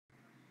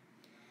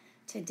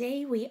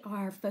Today we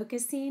are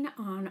focusing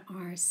on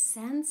our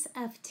sense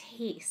of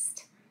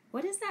taste.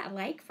 What is that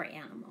like for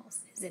animals?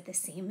 Is it the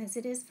same as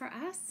it is for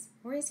us,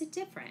 or is it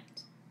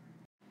different?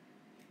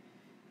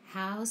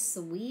 How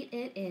sweet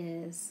it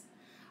is.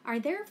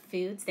 Are there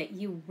foods that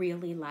you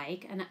really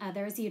like and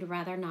others you'd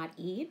rather not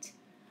eat?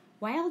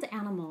 Wild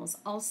animals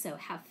also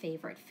have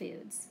favorite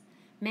foods.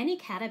 Many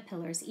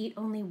caterpillars eat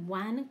only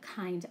one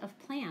kind of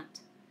plant,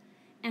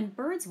 and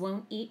birds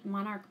won't eat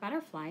monarch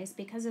butterflies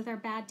because of their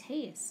bad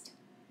taste.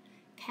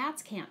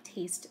 Cats can't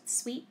taste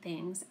sweet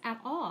things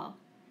at all.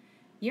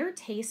 Your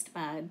taste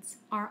buds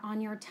are on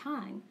your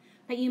tongue,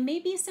 but you may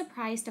be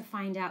surprised to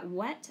find out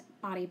what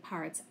body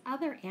parts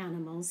other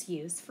animals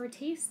use for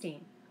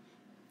tasting.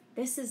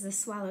 This is the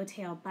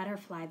swallowtail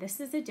butterfly. This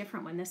is a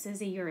different one. This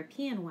is a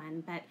European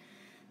one, but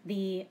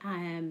the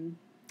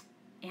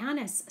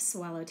anise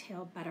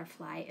swallowtail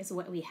butterfly is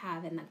what we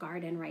have in the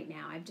garden right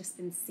now. I've just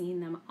been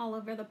seeing them all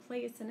over the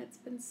place, and it's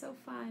been so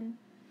fun.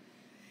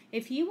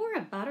 If you were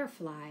a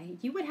butterfly,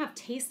 you would have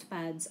taste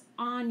buds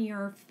on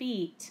your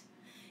feet.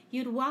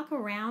 You'd walk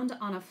around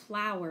on a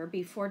flower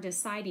before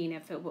deciding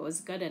if it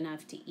was good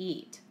enough to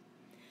eat.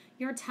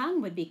 Your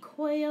tongue would be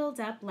coiled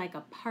up like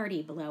a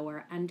party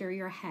blower under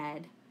your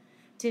head.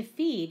 To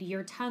feed,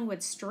 your tongue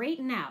would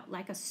straighten out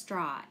like a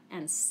straw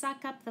and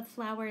suck up the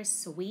flower's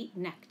sweet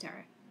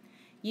nectar.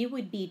 You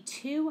would be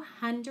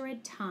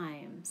 200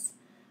 times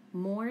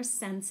more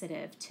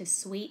sensitive to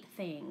sweet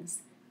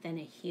things than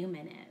a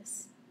human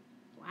is.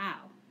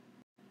 Wow.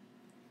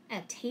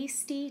 A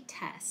tasty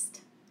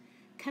test.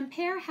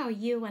 Compare how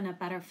you and a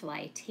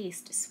butterfly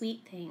taste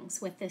sweet things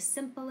with this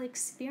simple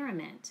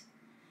experiment.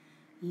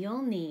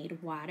 You'll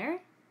need water,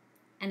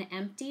 an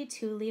empty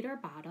 2-liter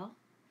bottle,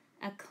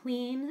 a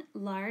clean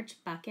large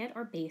bucket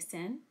or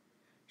basin,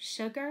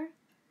 sugar,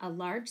 a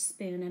large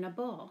spoon, and a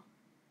bowl.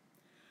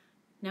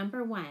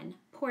 Number 1,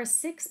 pour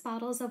 6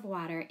 bottles of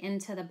water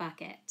into the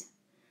bucket.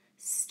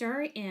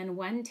 Stir in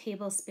 1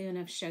 tablespoon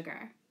of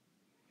sugar.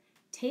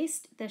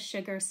 Taste the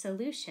sugar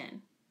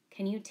solution.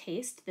 Can you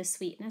taste the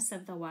sweetness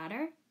of the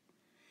water?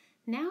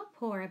 Now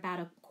pour about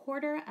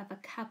 1/4 of a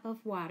cup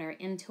of water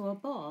into a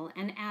bowl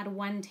and add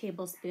 1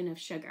 tablespoon of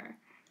sugar.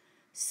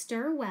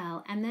 Stir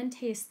well and then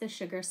taste the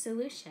sugar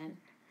solution.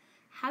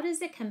 How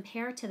does it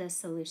compare to the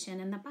solution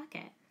in the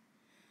bucket?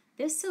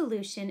 This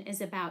solution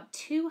is about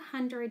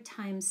 200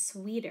 times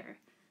sweeter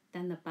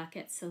than the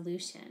bucket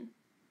solution.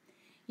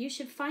 You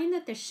should find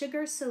that the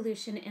sugar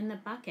solution in the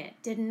bucket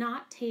did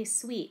not taste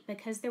sweet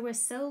because there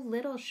was so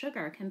little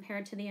sugar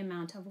compared to the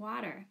amount of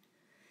water.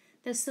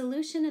 The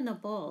solution in the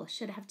bowl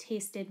should have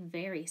tasted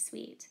very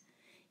sweet.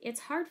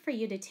 It's hard for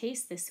you to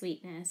taste the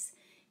sweetness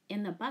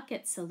in the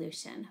bucket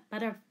solution,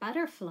 but a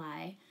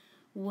butterfly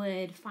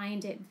would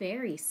find it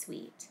very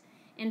sweet.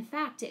 In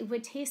fact, it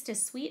would taste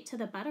as sweet to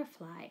the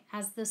butterfly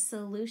as the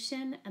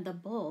solution in the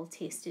bowl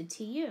tasted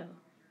to you.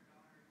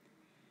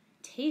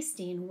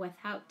 Tasting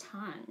without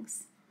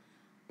tongues.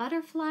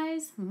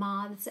 Butterflies,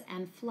 moths,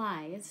 and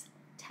flies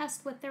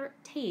taste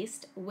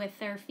with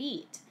their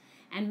feet,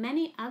 and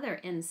many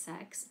other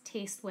insects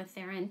taste with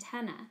their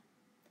antennae.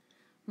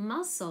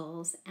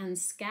 Mussels and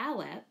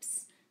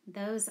scallops,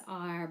 those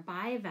are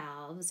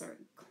bivalves or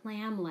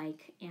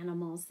clam-like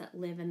animals that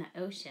live in the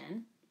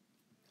ocean.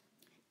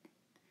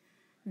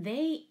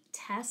 They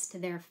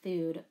test their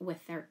food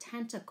with their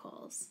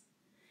tentacles.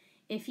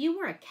 If you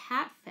were a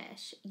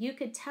catfish, you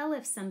could tell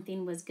if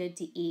something was good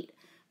to eat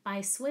by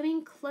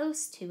swimming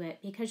close to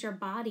it because your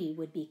body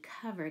would be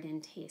covered in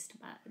taste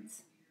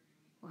buds.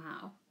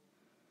 Wow.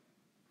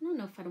 I don't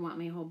know if I'd want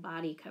my whole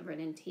body covered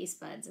in taste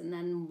buds and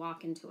then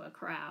walk into a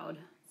crowd.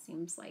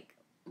 Seems like,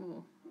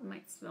 you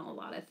might smell a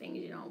lot of things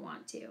you don't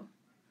want to.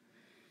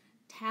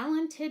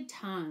 Talented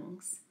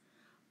tongues.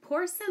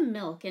 Pour some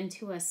milk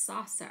into a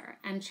saucer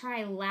and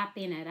try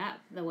lapping it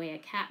up the way a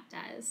cat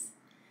does.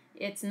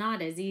 It's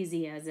not as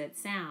easy as it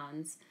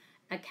sounds.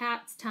 A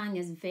cat's tongue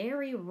is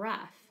very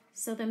rough,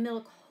 so the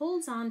milk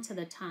holds on to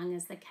the tongue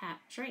as the cat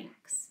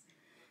drinks.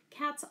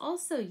 Cats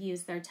also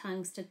use their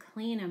tongues to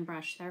clean and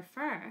brush their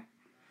fur.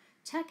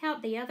 Check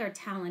out the other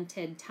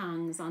talented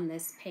tongues on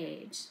this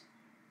page.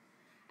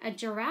 A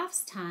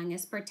giraffe's tongue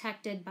is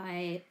protected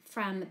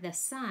from the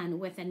sun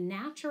with a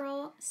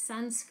natural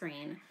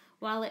sunscreen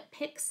while it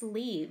picks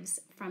leaves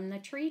from the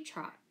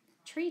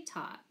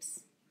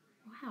treetops.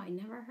 Wow, I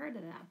never heard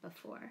of that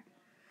before.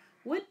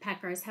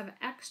 Woodpeckers have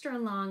extra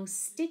long,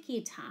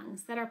 sticky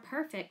tongues that are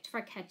perfect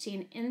for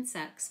catching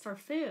insects for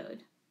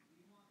food.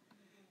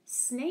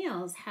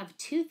 Snails have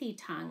toothy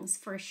tongues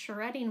for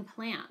shredding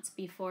plants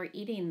before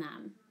eating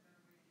them.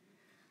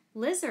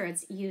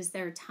 Lizards use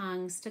their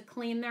tongues to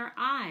clean their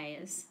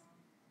eyes.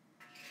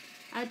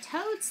 A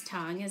toad's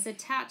tongue is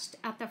attached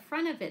at the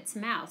front of its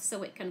mouth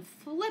so it can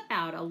flip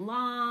out a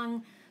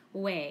long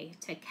way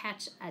to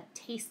catch a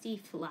tasty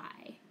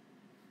fly.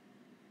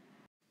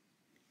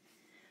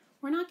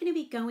 We're not going to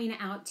be going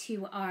out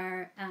to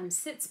our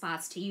sit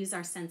spots to use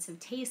our sense of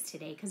taste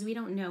today because we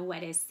don't know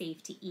what is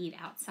safe to eat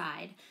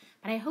outside.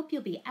 But I hope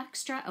you'll be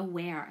extra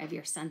aware of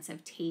your sense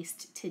of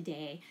taste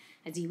today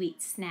as you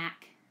eat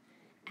snack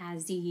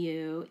as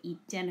you eat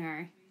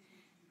dinner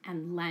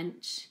and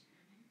lunch,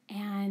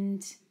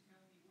 and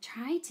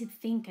try to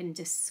think and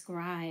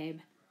describe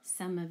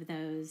some of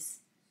those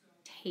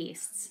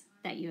tastes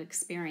that you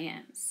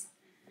experience.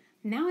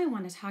 Now I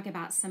want to talk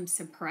about some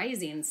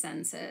surprising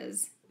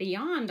senses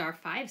beyond our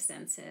 5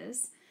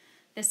 senses.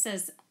 This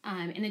says,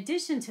 in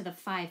addition to the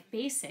 5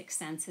 basic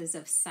senses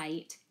of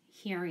sight,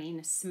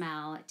 hearing,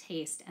 smell,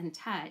 taste, and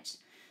touch,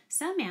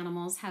 some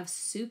animals have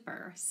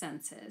super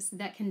senses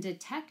that can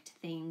detect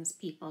things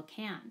people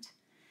can't.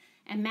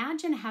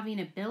 Imagine having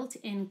a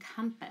built-in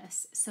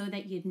compass so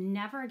that you'd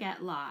never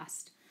get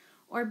lost,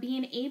 or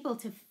being able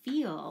to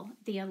feel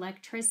the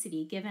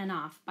electricity given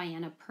off by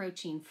an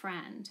approaching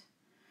friend.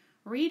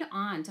 Read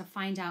on to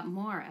find out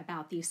more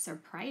about these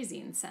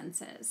surprising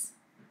senses.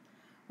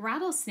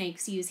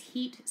 Rattlesnakes use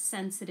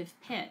heat-sensitive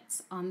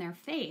pits on their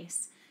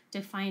face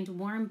to find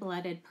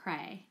warm-blooded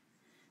prey.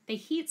 The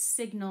heat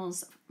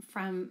signals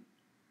form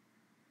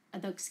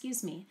an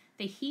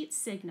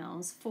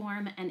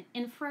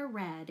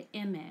infrared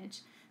image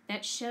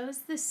that shows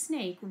the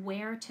snake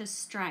where to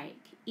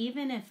strike,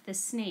 even if the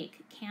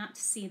snake can't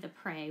see the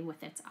prey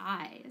with its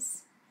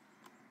eyes.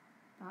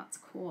 That's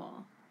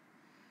cool.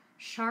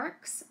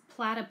 Sharks,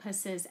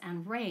 platypuses,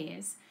 and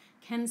rays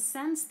can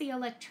sense the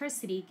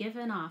electricity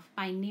given off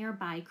by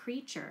nearby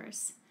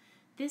creatures.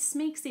 This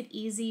makes it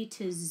easy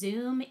to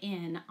zoom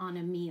in on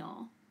a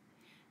meal.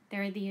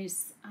 There are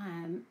these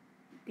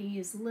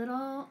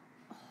little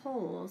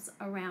holes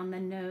around the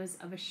nose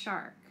of a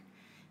shark,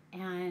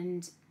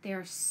 and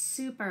they're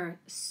super,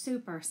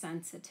 super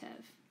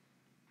sensitive.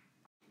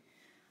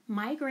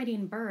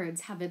 Migrating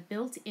birds have a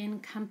built-in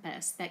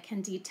compass that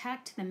can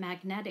detect the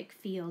magnetic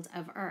field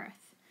of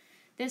Earth.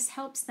 This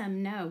helps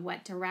them know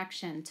what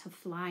direction to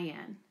fly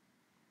in.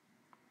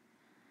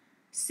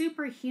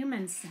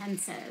 Superhuman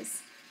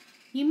senses.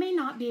 You may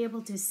not be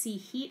able to see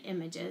heat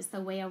images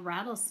the way a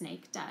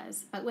rattlesnake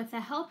does, but with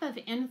the help of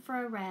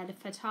infrared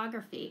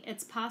photography,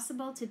 it's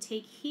possible to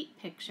take heat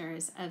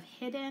pictures of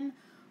hidden,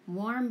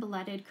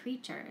 warm-blooded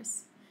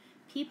creatures.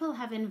 People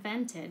have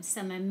invented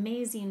some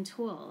amazing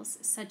tools,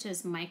 such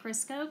as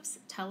microscopes,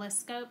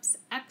 telescopes,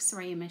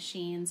 X-ray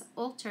machines,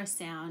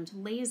 ultrasound,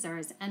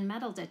 lasers, and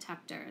metal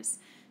detectors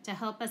to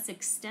help us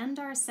extend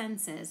our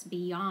senses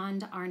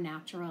beyond our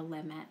natural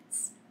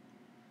limits.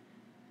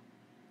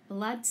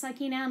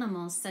 Blood-sucking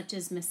animals such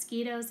as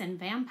mosquitoes and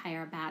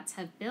vampire bats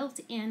have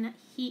built-in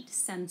heat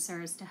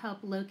sensors to help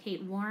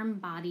locate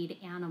warm-bodied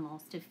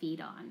animals to feed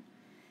on.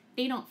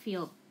 They don't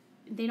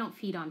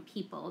feed on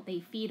people. They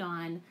feed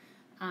on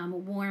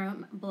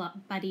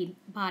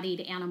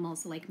warm-bodied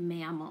animals like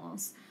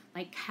mammals,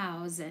 like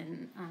cows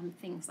and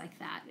things like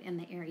that in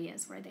the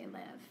areas where they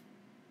live.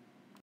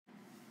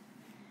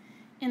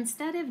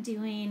 Instead of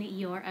doing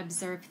your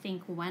Observe,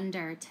 Think,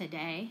 Wonder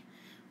today,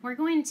 we're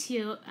going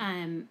to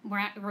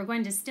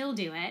still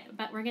do it,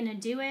 but we're going to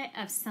do it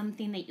of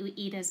something that you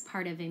eat as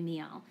part of a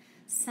meal,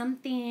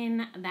 something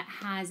that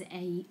has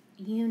a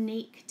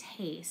unique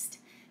taste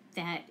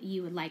that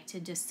you would like to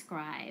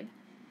describe.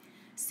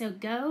 So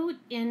go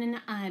in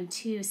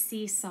to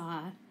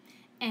Seesaw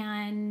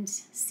and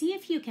see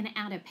if you can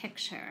add a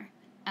picture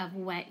of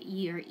what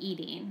you're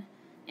eating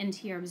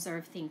into your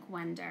Observe, Think,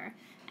 Wonder.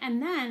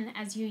 And then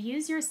as you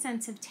use your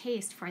sense of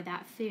taste for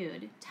that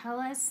food, tell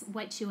us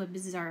what you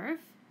observe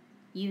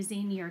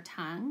using your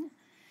tongue,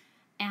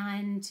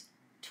 and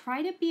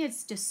try to be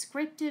as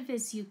descriptive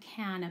as you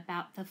can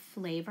about the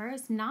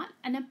flavors, not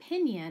an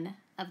opinion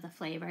of the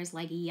flavors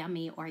like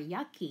yummy or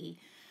yucky,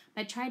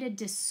 but try to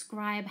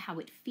describe how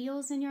it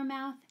feels in your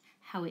mouth,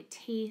 how it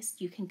tastes.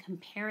 You can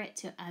compare it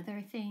to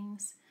other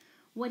things.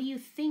 What do you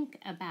think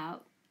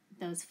about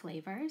those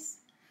flavors?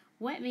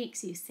 What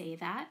makes you say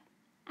that?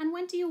 And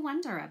when do you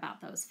wonder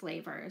about those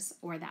flavors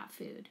or that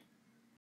food?